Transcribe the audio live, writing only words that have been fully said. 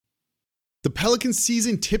The Pelicans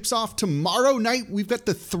season tips off tomorrow night. We've got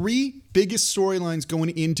the three biggest storylines going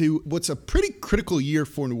into what's a pretty critical year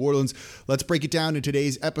for New Orleans. Let's break it down in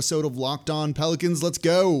today's episode of Locked On Pelicans. Let's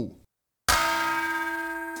go.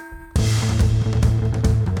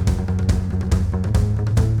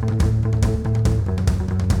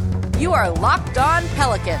 You are Locked On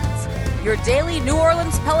Pelicans, your daily New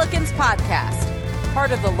Orleans Pelicans podcast,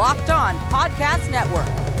 part of the Locked On Podcast Network,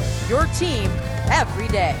 your team every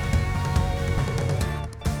day.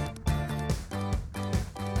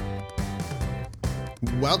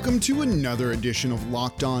 Welcome to another edition of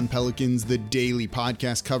Locked On Pelicans, the daily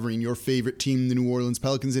podcast covering your favorite team, the New Orleans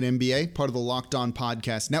Pelicans and NBA, part of the Locked On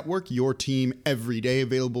Podcast Network, your team every day,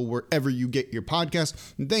 available wherever you get your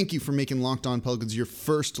podcasts. And thank you for making Locked On Pelicans your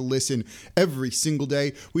first listen every single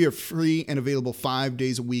day. We are free and available 5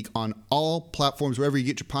 days a week on all platforms, wherever you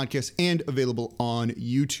get your podcasts, and available on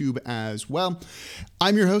YouTube as well.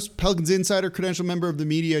 I'm your host, Pelicans Insider, credential member of the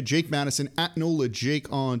media, Jake Madison, at NOLA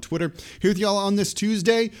Jake on Twitter. Here with y'all on this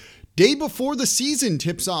Tuesday, day before the season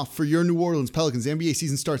tips off for your New Orleans Pelicans. The NBA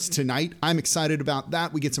season starts tonight. I'm excited about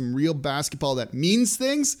that. We get some real basketball that means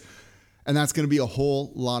things, and that's going to be a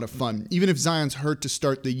whole lot of fun. Even if Zion's hurt to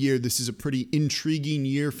start the year, this is a pretty intriguing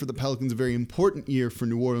year for the Pelicans, a very important year for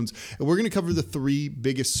New Orleans, and we're going to cover the three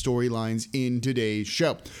biggest storylines in today's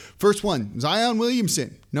show. First one, Zion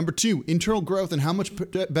Williamson. Number two, internal growth and how much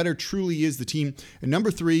better truly is the team. And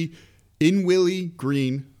number three, in Willie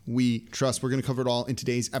Green we trust. We're going to cover it all in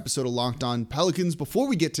today's episode of Locked On Pelicans. Before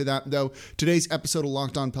we get to that, though, today's episode of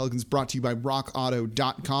Locked On Pelicans brought to you by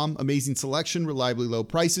rockauto.com. Amazing selection, reliably low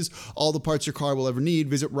prices, all the parts your car will ever need.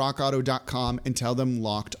 Visit rockauto.com and tell them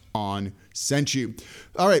Locked On sent you.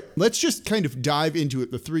 All right, let's just kind of dive into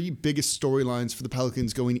it. The three biggest storylines for the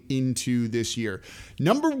Pelicans going into this year.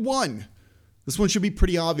 Number one, this one should be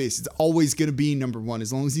pretty obvious. It's always going to be number one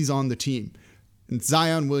as long as he's on the team. And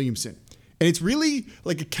Zion Williamson. And it's really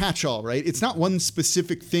like a catch-all, right? It's not one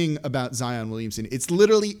specific thing about Zion Williamson. It's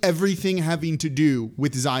literally everything having to do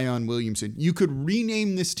with Zion Williamson. You could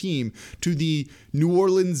rename this team to the New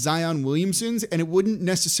Orleans Zion Williamsons, and it wouldn't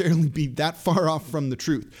necessarily be that far off from the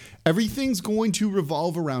truth. Everything's going to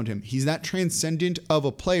revolve around him. He's that transcendent of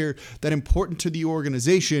a player, that important to the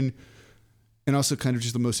organization, and also kind of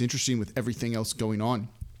just the most interesting with everything else going on.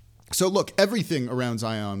 So look, everything around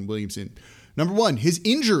Zion Williamson. Number one, his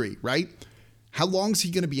injury, right? How long is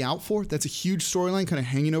he going to be out for? That's a huge storyline kind of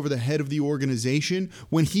hanging over the head of the organization.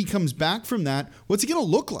 When he comes back from that, what's he going to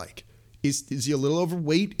look like? Is he a little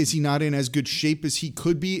overweight? Is he not in as good shape as he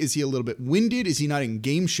could be? Is he a little bit winded? Is he not in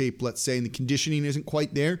game shape, let's say, and the conditioning isn't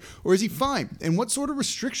quite there? Or is he fine? And what sort of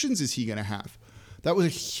restrictions is he going to have? That was a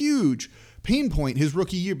huge pain point his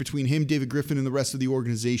rookie year between him, David Griffin, and the rest of the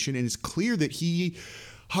organization. And it's clear that he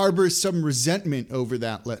harbors some resentment over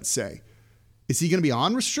that, let's say. Is he going to be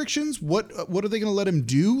on restrictions? What are they going to let him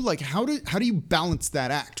do? Like, how do you balance that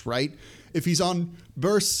act, right? If he's on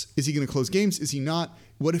bursts, is he going to close games? Is he not?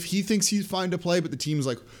 What if he thinks he's fine to play, but the team's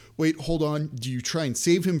like, wait, hold on. Do you try and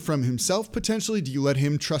save him from himself potentially? Do you let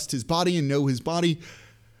him trust his body and know his body?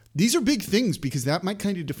 These are big things because that might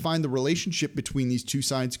kind of define the relationship between these two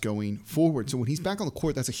sides going forward. So when he's back on the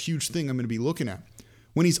court, that's a huge thing I'm going to be looking at.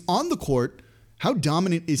 When he's on the court, how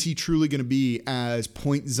dominant is he truly going to be as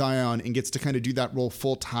point Zion and gets to kind of do that role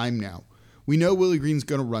full time now? We know Willie Green's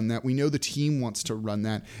going to run that. We know the team wants to run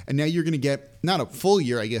that. And now you're going to get not a full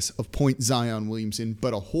year, I guess, of point Zion Williamson,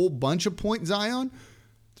 but a whole bunch of point Zion.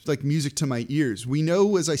 It's like music to my ears. We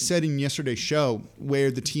know, as I said in yesterday's show, where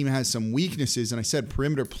the team has some weaknesses, and I said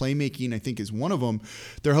perimeter playmaking, I think, is one of them.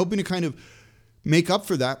 They're hoping to kind of make up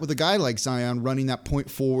for that with a guy like Zion running that point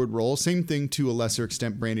forward role. Same thing to a lesser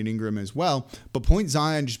extent, Brandon Ingram as well. But point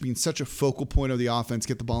Zion just being such a focal point of the offense,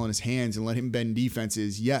 get the ball in his hands and let him bend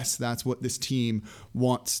defenses. Yes, that's what this team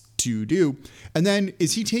wants to do. And then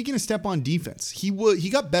is he taking a step on defense? He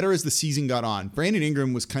got better as the season got on. Brandon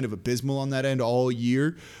Ingram was kind of abysmal on that end all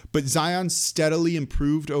year, but Zion steadily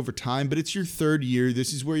improved over time. But it's your third year.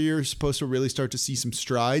 This is where you're supposed to really start to see some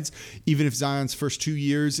strides, even if Zion's first 2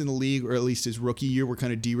 years in the league, or at least his rookie year, were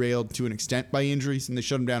kind of derailed to an extent by injuries, and they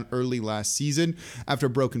shut him down early last season after a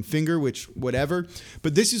broken finger, which whatever.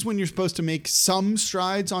 But this is when you're supposed to make some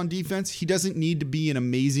strides on defense. He doesn't need to be an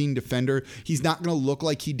amazing defender. He's not going to look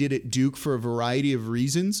like he did at Duke for a variety of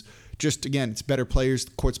reasons. Just, again, it's better players,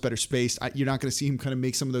 the court's better spaced. You're not going to see him kind of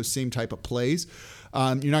make some of those same type of plays.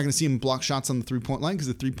 You're not going to see him block shots on the three-point line because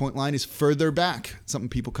the three-point line is further back, something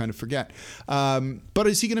people kind of forget. But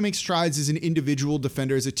is he going to make strides as an individual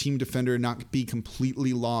defender, as a team defender, and not be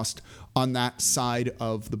completely lost on that side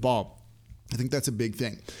of the ball? I think that's a big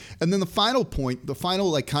thing. And then the final point, the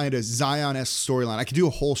final like kind of Zion-esque storyline, I could do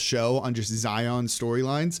a whole show on just Zion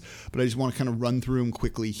storylines, but I just want to kind of run through them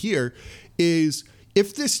quickly here, is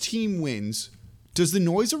if this team wins, does the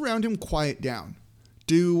noise around him quiet down?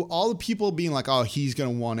 Do all the people being like, oh, he's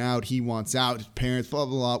going to want out, he wants out, his parents, blah,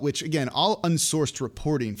 blah, blah, which again, all unsourced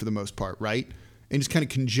reporting for the most part, right? And just kind of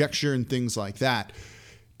conjecture and things like that.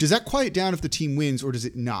 Does that quiet down if the team wins or does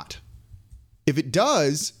it not? If it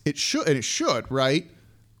does, it should, and it should, right?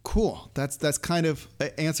 Cool. That's kind of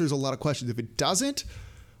answers a lot of questions. If it doesn't,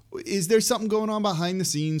 is there something going on behind the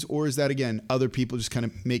scenes, or is that, again, other people just kind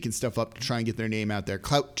of making stuff up to try and get their name out there?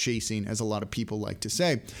 Clout chasing, as a lot of people like to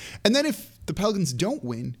say. And then if the Pelicans don't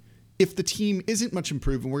win, if the team isn't much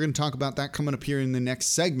improved, and we're going to talk about that coming up here in the next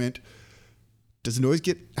segment, does the noise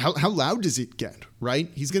get, how loud does it get, right?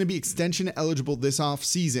 He's going to be extension eligible this off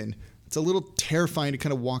season. It's a little terrifying to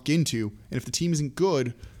kind of walk into. And if the team isn't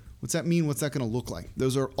good, what's that mean? What's that going to look like?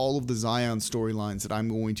 Those are all of the Zion storylines that I'm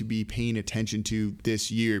going to be paying attention to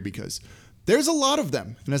this year because there's a lot of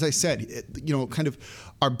them. And as I said, kind of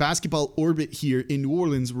our basketball orbit here in New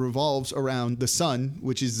Orleans revolves around the sun,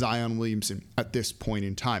 which is Zion Williamson at this point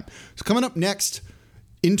in time. So coming up next,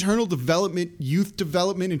 internal development, youth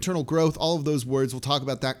development, internal growth, all of those words. We'll talk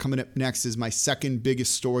about that coming up next is my second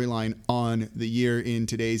biggest storyline on the year in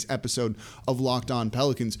today's episode of Locked On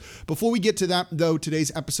Pelicans. Before we get to that, though,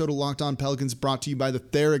 today's episode of Locked On Pelicans brought to you by the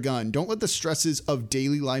Theragun. Don't let the stresses of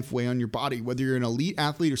daily life weigh on your body. Whether you're an elite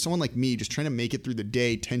athlete or someone like me just trying to make it through the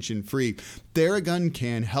day tension-free, Theragun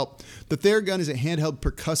can help. The Theragun is a handheld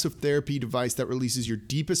percussive therapy device that releases your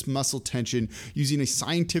deepest muscle tension using a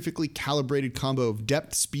scientifically calibrated combo of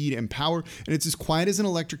depth, speed, and power, and it's as quiet as an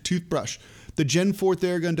electric toothbrush. The Gen 4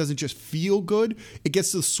 Theragun doesn't just feel good, it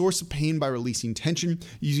gets to the source of pain by releasing tension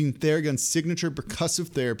using Theragun's signature percussive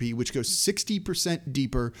therapy, which goes 60%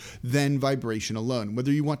 deeper than vibration alone.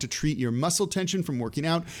 Whether you want to treat your muscle tension from working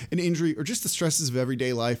out, an injury, or just the stresses of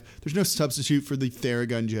everyday life, there's no substitute for the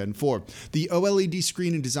Theragun Gen 4. The OLED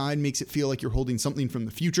screen and design makes it feel like you're holding something from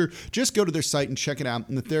the future. Just go to their site and check it out,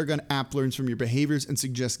 and the Theragun app learns from your behaviors and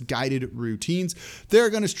suggests guided routines.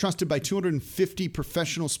 Theragun is trusted by 250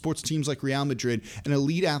 professional sports teams like Real Madrid and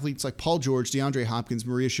elite athletes like Paul George, DeAndre Hopkins,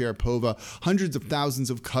 Maria Sharapova, hundreds of thousands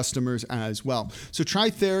of customers as well. So try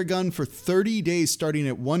Theragun for 30 days starting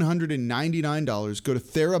at $199. Go to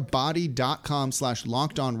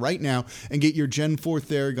therabody.com/lockedon right now and get your Gen 4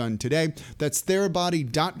 Theragun today. That's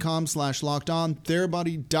therabody.com/lockedon,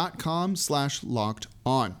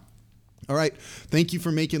 therabody.com/lockedon. All right. Thank you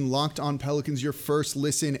for making Locked On Pelicans your first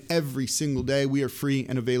listen every single day. We are free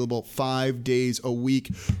and available 5 days a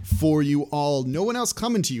week for you all. No one else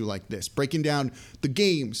coming to you like this, breaking down the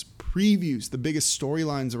games, previews, the biggest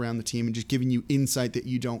storylines around the team, and just giving you insight that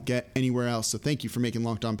you don't get anywhere else. So thank you for making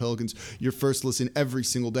Locked On Pelicans your first listen every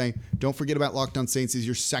single day. Don't forget about Locked On Saints is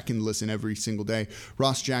your second listen every single day.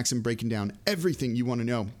 Ross Jackson breaking down everything you want to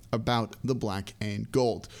know about the black and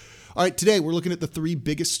gold. All right, today we're looking at the three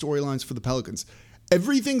biggest storylines for the Pelicans.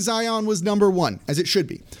 Everything Zion was number one, as it should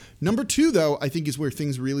be. Number two, though, I think is where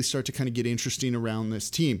things really start to kind of get interesting around this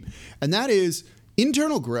team. And that is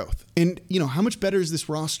internal growth. And, how much better is this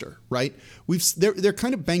roster, right? They're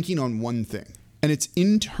kind of banking on one thing, and it's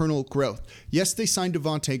internal growth. Yes, they signed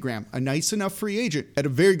Devontae Graham, a nice enough free agent at a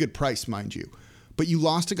very good price, mind you. But you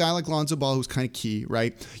lost a guy like Lonzo Ball who's kind of key,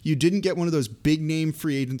 right? You didn't get one of those big name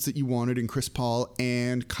free agents that you wanted in Chris Paul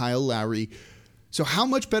and Kyle Lowry. So how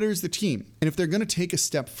much better is the team? And if they're going to take a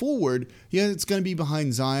step forward, yeah, it's going to be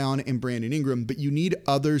behind Zion and Brandon Ingram, but you need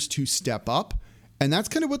others to step up. And that's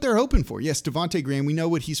kind of what they're hoping for. Yes, Devontae Graham, we know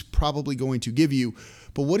what he's probably going to give you,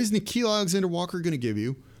 but what is Nickeil Alexander-Walker going to give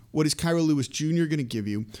you? What is Kira Lewis Jr. going to give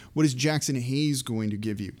you? What is Jackson Hayes going to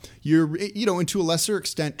give you? And to a lesser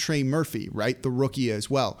extent, Trey Murphy, right? The rookie as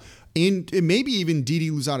well. And maybe even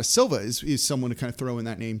Didi Louzada Silva is someone to kind of throw in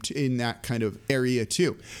that name in that kind of area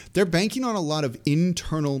too. They're banking on a lot of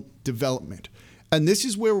internal development. And this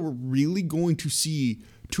is where we're really going to see,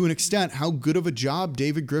 to an extent, how good of a job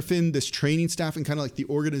David Griffin, this training staff, and kind of like the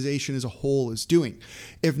organization as a whole is doing.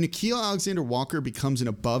 If Nickeil Alexander-Walker becomes an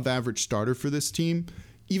above-average starter for this team,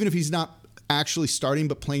 even if he's not actually starting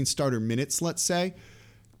but playing starter minutes, let's say,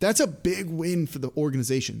 that's a big win for the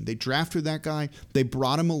organization. They drafted that guy, they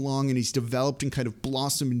brought him along, and he's developed and kind of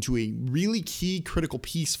blossomed into a really key critical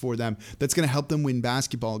piece for them that's going to help them win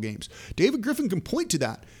basketball games. David Griffin can point to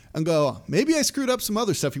that and go, maybe I screwed up some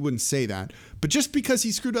other stuff. He wouldn't say that. But just because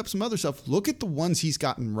he screwed up some other stuff, look at the ones he's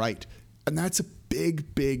gotten right. And that's a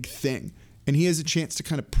big, big thing. And he has a chance to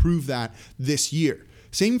kind of prove that this year.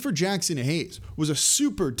 Same for Jackson Hayes, was a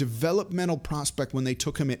super developmental prospect when they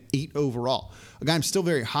took him at 8 overall. A guy I'm still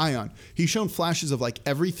very high on. He's shown flashes of like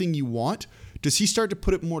everything you want. Does he start to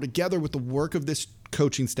put it more together with the work of this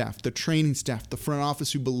coaching staff, the training staff, the front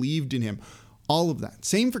office who believed in him? All of that.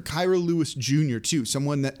 Same for Kyra Lewis Jr. too,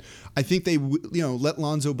 someone that I think they let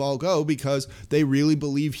Lonzo Ball go because they really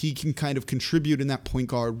believe he can kind of contribute in that point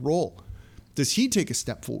guard role. Does he take a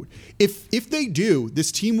step forward? If they do,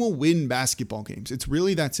 this team will win basketball games. It's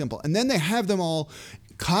really that simple. And then they have them all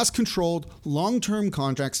cost-controlled, long-term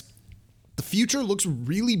contracts. The future looks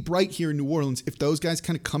really bright here in New Orleans if those guys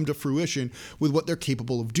kind of come to fruition with what they're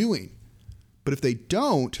capable of doing. But if they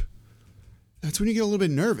don't, that's when you get a little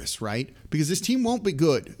bit nervous, right? Because this team won't be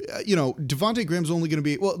good. Devontae Graham's only going to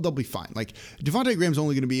be, they'll be fine. Like, Devontae Graham's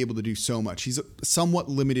only going to be able to do so much. He's a somewhat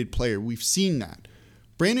limited player. We've seen that.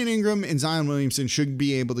 Brandon Ingram and Zion Williamson should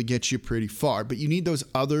be able to get you pretty far, but you need those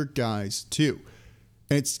other guys too.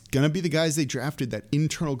 And it's going to be the guys they drafted, that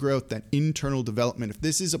internal growth, that internal development. If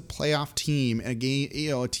this is a playoff team and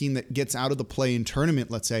a team that gets out of the play-in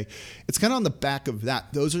tournament, let's say, it's kind of on the back of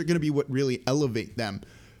that. Those are going to be what really elevate them.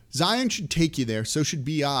 Zion should take you there, so should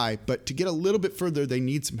BI, but to get a little bit further, they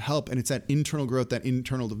need some help, and it's that internal growth, that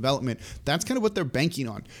internal development. That's kind of what they're banking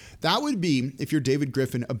on. That would be, if you're David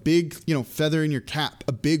Griffin, a big, feather in your cap,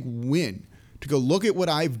 a big win, to go look at what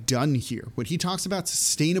I've done here. When he talks about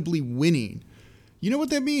sustainably winning, you know what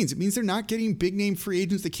that means? It means they're not getting big-name free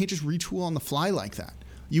agents. They can't just retool on the fly like that.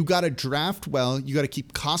 You got to draft well. You got to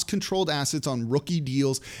keep cost-controlled assets on rookie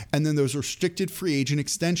deals, and then those restricted free agent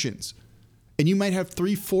extensions. And you might have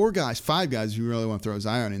 3, 4 guys, 5 guys, if you really want to throw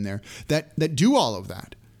Zion in there, that do all of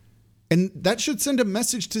that. And that should send a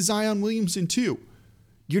message to Zion Williamson too.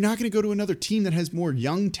 You're not going to go to another team that has more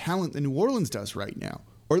young talent than New Orleans does right now,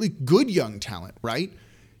 or at least good young talent, right?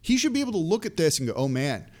 He should be able to look at this and go, oh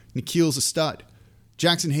man, Nikhil's a stud.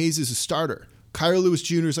 Jackson Hayes is a starter. Kyra Lewis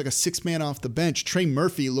Jr. is like a 6-man off the bench. Trey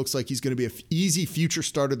Murphy looks like he's going to be an easy future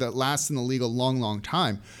starter that lasts in the league a long, long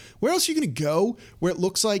time. Where else are you going to go where it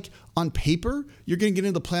looks like on paper you're going to get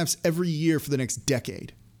into the playoffs every year for the next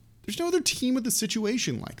decade? There's no other team with a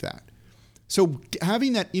situation like that. So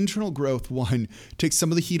having that internal growth, one, takes some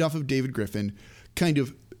of the heat off of David Griffin, kind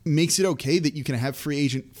of makes it okay that you can have free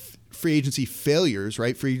agency failures,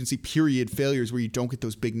 right? Free agency period failures where you don't get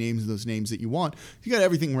those big names and those names that you want. You got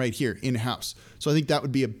everything right here in-house. So I think that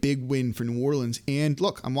would be a big win for New Orleans. And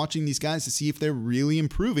look, I'm watching these guys to see if they're really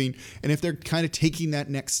improving and if they're kind of taking that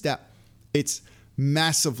next step. It's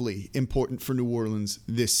massively important for New Orleans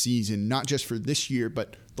this season, not just for this year,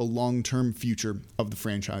 but the long-term future of the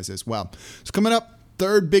franchise as well. So coming up,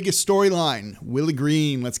 third biggest storyline, Willie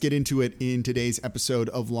Green. Let's get into it in today's episode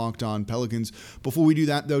of Locked On Pelicans. Before we do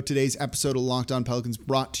that, though, today's episode of Locked On Pelicans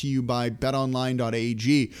brought to you by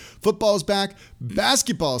betonline.ag. Football's back.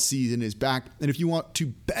 Basketball season is back. And if you want to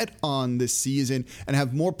bet on this season and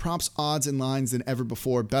have more props, odds, and lines than ever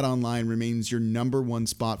before, BetOnline remains your number one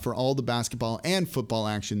spot for all the basketball and football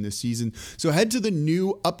action this season. So head to the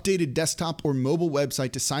new updated desktop or mobile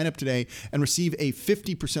website to sign up today and receive a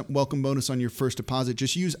 50% welcome bonus on your first deposit.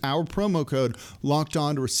 Just use our promo code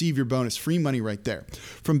LOCKEDON to receive your bonus. Free money right there.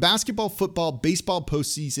 From basketball, football, baseball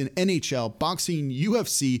postseason, NHL, boxing,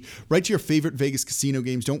 UFC, right to your favorite Vegas casino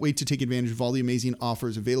games. Don't wait to take advantage of all the amazing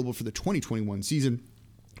offers available for the 2021 season.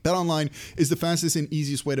 BetOnline is the fastest and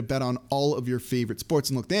easiest way to bet on all of your favorite sports.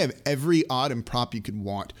 And look, they have every odd and prop you could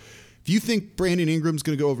want. If you think Brandon Ingram's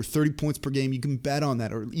going to go over 30 points per game, you can bet on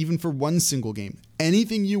that, or even for one single game.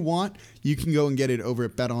 Anything you want, you can go and get it over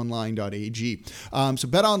at betonline.ag. So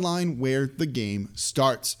BetOnline, where the game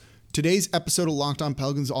starts. Today's episode of Locked On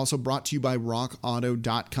Pelicans is also brought to you by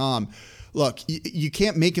rockauto.com. Look, you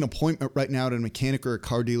can't make an appointment right now at a mechanic or a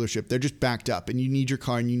car dealership. They're just backed up, and you need your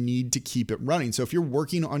car, and you need to keep it running. So if you're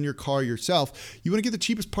working on your car yourself, you want to get the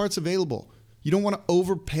cheapest parts available. You don't want to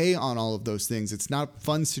overpay on all of those things. It's not a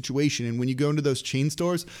fun situation. And when you go into those chain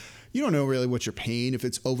stores, you don't know really what you're paying, if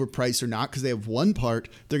it's overpriced or not, because they have one part.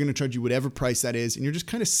 They're going to charge you whatever price that is, and you're just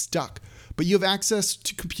kind of stuck. But you have access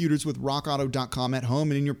to computers with rockauto.com at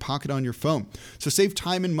home and in your pocket on your phone. So save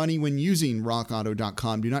time and money when using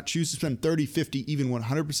rockauto.com. Do not choose to spend 30, 50, even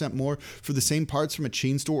 100% more for the same parts from a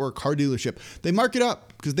chain store or a car dealership. They mark it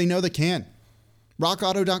up because they know they can.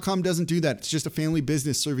 RockAuto.com doesn't do that. It's just a family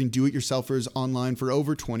business serving do-it-yourselfers online for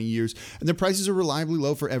over 20 years, and their prices are reliably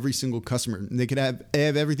low for every single customer. And they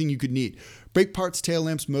have everything you could need. Brake parts, tail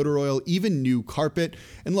lamps, motor oil, even new carpet.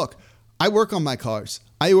 And look, I work on my cars.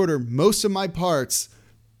 I order most of my parts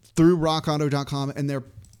through RockAuto.com, and they're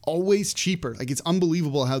always cheaper. Like, it's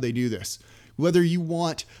unbelievable how they do this. Whether you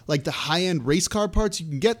want like the high-end race car parts, you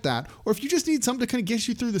can get that. Or if you just need something to kind of get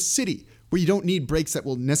you through the city, where you don't need brakes that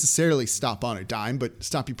will necessarily stop on a dime, but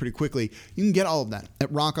stop you pretty quickly. You can get all of that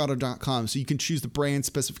at rockauto.com, so you can choose the brand,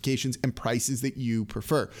 specifications, and prices that you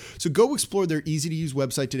prefer. So go explore their easy-to-use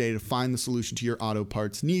website today to find the solution to your auto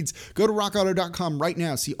parts needs. Go to rockauto.com right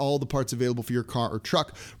now, see all the parts available for your car or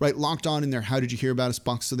truck. Write Locked On in their How Did You Hear About Us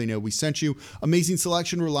box so they know we sent you. Amazing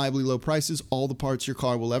selection, reliably low prices, all the parts your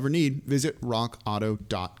car will ever need. Visit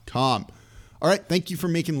rockauto.com. All right, thank you for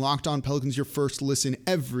making Locked On Pelicans your first listen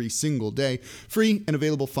every single day. Free and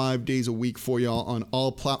available 5 days a week for y'all on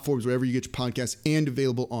all platforms, wherever you get your podcasts, and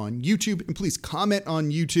available on YouTube. And please comment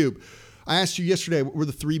on YouTube. I asked you yesterday, what were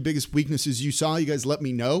the 3 biggest weaknesses you saw? You guys let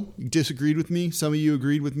me know. You disagreed with me. Some of you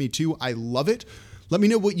agreed with me too. I love it. Let me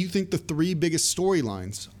know what you think the 3 biggest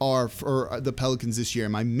storylines are for the Pelicans this year.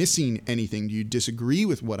 Am I missing anything? Do you disagree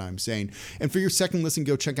with what I'm saying? And for your second listen,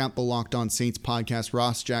 go check out the Locked On Saints podcast.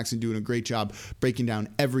 Ross Jackson doing a great job breaking down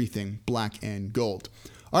everything black and gold.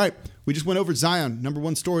 All right, we just went over Zion, number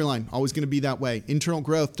 1 storyline, always going to be that way. Internal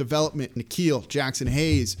growth, development, Nikhil, Jackson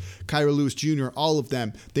Hayes, Kyra Lewis Jr., all of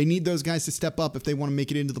them. They need those guys to step up if they want to make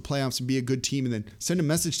it into the playoffs and be a good team, and then send a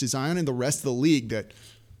message to Zion and the rest of the league that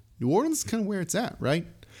New Orleans is kind of where it's at, right?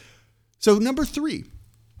 So number 3,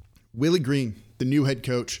 Willie Green, the new head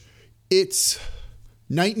coach. It's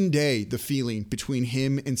night and day, the feeling between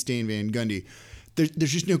him and Stan Van Gundy.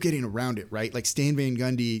 There's just no getting around it, right? Like Stan Van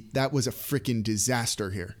Gundy, that was a freaking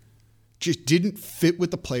disaster here. Just didn't fit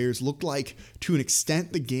with the players. Looked like, to an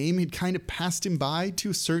extent, the game had kind of passed him by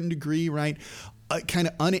to a certain degree, right? Kind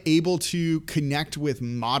of unable to connect with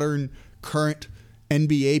modern, current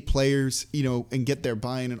NBA players, and get their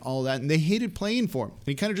buy-in and all that. And they hated playing for him. And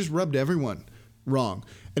he kind of just rubbed everyone wrong.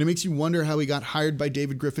 And it makes you wonder how he got hired by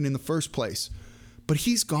David Griffin in the first place. But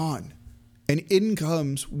he's gone. And in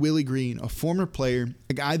comes Willie Green, a former player,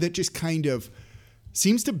 a guy that just kind of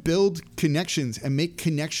seems to build connections and make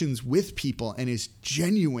connections with people and is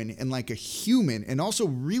genuine and like a human and also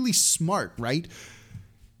really smart, right?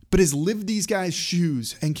 But has lived these guys'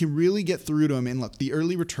 shoes and can really get through to them. And look, the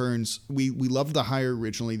early returns, we loved the hire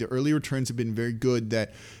originally. The early returns have been very good,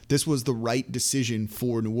 that this was the right decision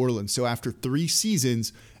for New Orleans. So after 3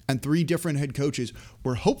 seasons and 3 different head coaches,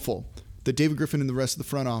 we're hopeful that David Griffin and the rest of the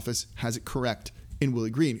front office has it correct in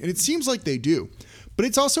Willie Green. And it seems like they do. But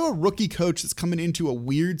it's also a rookie coach that's coming into a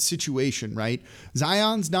weird situation, right?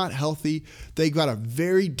 Zion's not healthy. They got a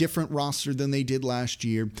very different roster than they did last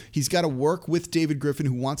year. He's got to work with David Griffin,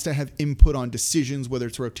 who wants to have input on decisions, whether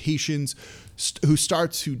it's rotations, who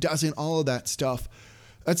starts, who doesn't, all of that stuff.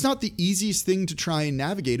 That's not the easiest thing to try and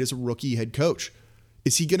navigate as a rookie head coach.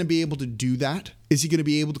 Is he going to be able to do that? Is he going to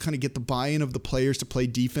be able to kind of get the buy-in of the players to play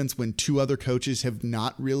defense when 2 other coaches have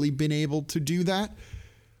not really been able to do that?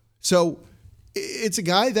 So it's a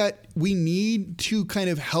guy that we need to kind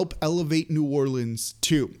of help elevate New Orleans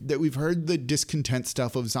too. That we've heard the discontent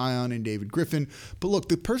stuff of Zion and David Griffin. But look,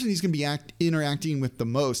 the person he's going to be interacting with the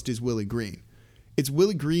most is Willie Green. It's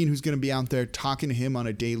Willie Green who's going to be out there talking to him on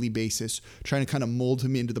a daily basis, trying to kind of mold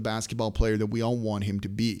him into the basketball player that we all want him to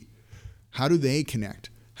be. How do they connect?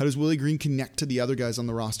 How does Willie Green connect to the other guys on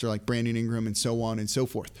the roster like Brandon Ingram and so on and so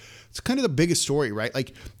forth? It's kind of the biggest story, right?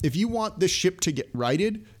 Like if you want this ship to get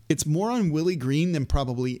righted, it's more on Willie Green than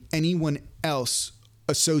probably anyone else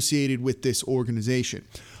associated with this organization.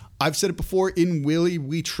 I've said it before, in Willie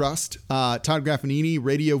we trust. Todd Graffinini,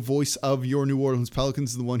 radio voice of your New Orleans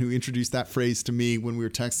Pelicans, is the one who introduced that phrase to me when we were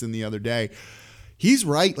texting the other day. He's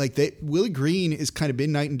right. Like Willie Green has kind of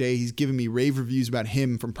been night and day. He's given me rave reviews about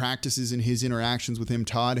him from practices and his interactions with him.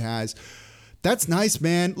 Todd has. That's nice,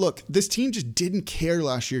 man. Look, this team just didn't care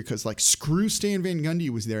last year because screw Stan Van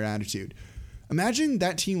Gundy was their attitude. Imagine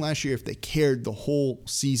that team last year if they cared the whole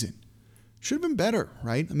season. Should have been better,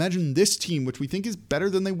 right? Imagine this team, which we think is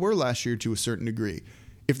better than they were last year to a certain degree,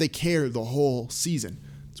 if they care the whole season.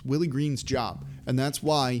 It's Willie Green's job. And that's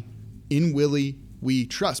why in Willie we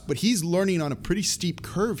trust. But he's learning on a pretty steep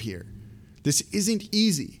curve here. This isn't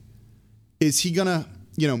easy. Is he going to,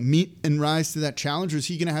 meet and rise to that challenge? Or is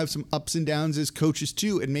he going to have some ups and downs as coaches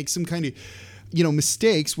too and make some kind of,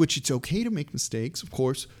 mistakes, which it's okay to make mistakes, of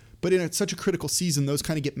course. But in such a critical season, those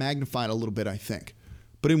kind of get magnified a little bit, I think.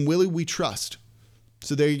 But in Willie, we trust.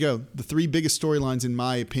 So there you go. The 3 biggest storylines in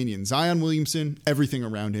my opinion. Zion Williamson, everything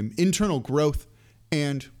around him, internal growth,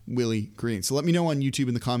 and Willie Green. So let me know on YouTube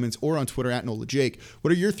in the comments or on Twitter at NolaJake.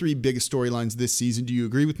 What are your 3 biggest storylines this season? Do you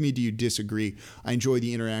agree with me? Do you disagree? I enjoy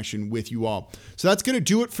the interaction with you all. So that's going to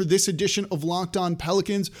do it for this edition of Locked On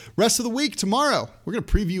Pelicans. Rest of the week, tomorrow, we're going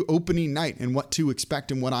to preview opening night and what to expect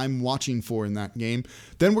and what I'm watching for in that game.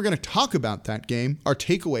 Then we're going to talk about that game, our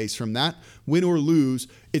takeaways from that, win or lose.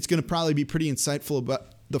 It's going to probably be pretty insightful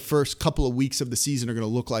the first couple of weeks of the season are going to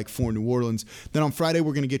look like for New Orleans. Then on Friday,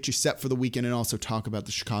 we're going to get you set for the weekend and also talk about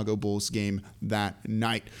the Chicago Bulls game that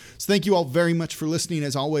night. So thank you all very much for listening.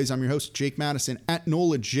 As always, I'm your host, Jake Madison, at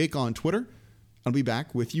KnowledgeJake on Twitter. I'll be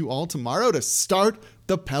back with you all tomorrow to start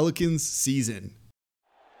the Pelicans season.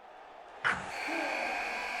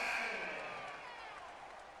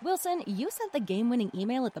 Wilson, you sent the game-winning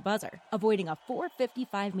email at the buzzer, avoiding a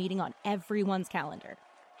 4:55 meeting on everyone's calendar.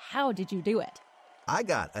 How did you do it? I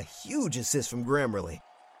got a huge assist from Grammarly,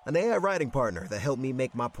 an AI writing partner that helped me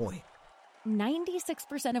make my point.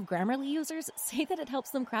 96% of Grammarly users say that it helps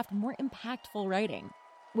them craft more impactful writing.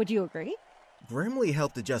 Would you agree? Grammarly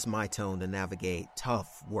helped adjust my tone to navigate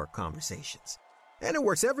tough work conversations. And it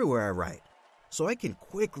works everywhere I write, so I can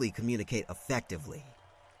quickly communicate effectively.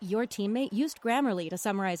 Your teammate used Grammarly to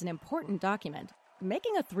summarize an important document,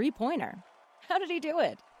 making a 3-pointer. How did he do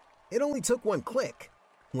it? It only took one click.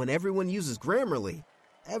 When everyone uses Grammarly,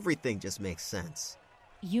 everything just makes sense.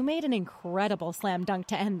 You made an incredible slam dunk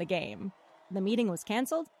to end the game. The meeting was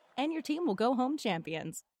canceled, and your team will go home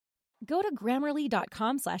champions. Go to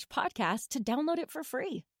Grammarly.com/podcast to download it for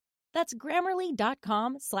free. That's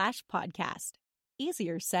Grammarly.com/podcast.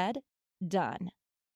 Easier said, done.